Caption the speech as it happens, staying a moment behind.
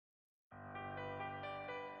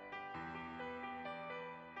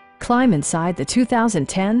climb inside the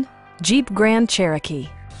 2010 Jeep Grand Cherokee.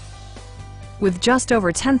 With just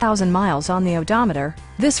over 10,000 miles on the odometer,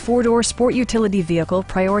 this four-door sport utility vehicle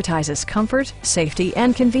prioritizes comfort, safety,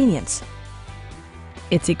 and convenience.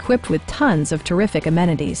 It's equipped with tons of terrific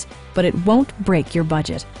amenities, but it won't break your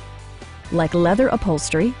budget. Like leather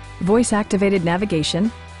upholstery, voice-activated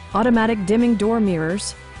navigation, automatic dimming door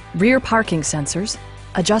mirrors, rear parking sensors,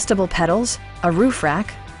 adjustable pedals, a roof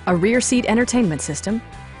rack, a rear seat entertainment system,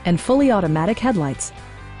 and fully automatic headlights.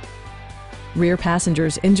 Rear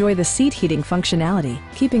passengers enjoy the seat heating functionality,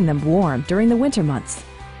 keeping them warm during the winter months.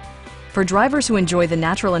 For drivers who enjoy the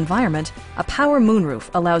natural environment, a power moonroof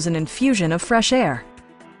allows an infusion of fresh air.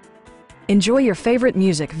 Enjoy your favorite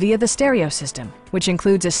music via the stereo system, which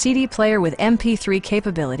includes a CD player with MP3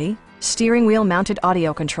 capability, steering wheel mounted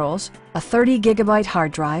audio controls, a 30 gigabyte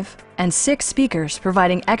hard drive, and 6 speakers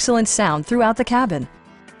providing excellent sound throughout the cabin.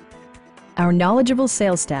 Our knowledgeable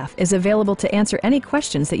sales staff is available to answer any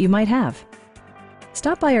questions that you might have.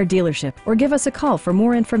 Stop by our dealership or give us a call for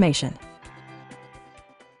more information.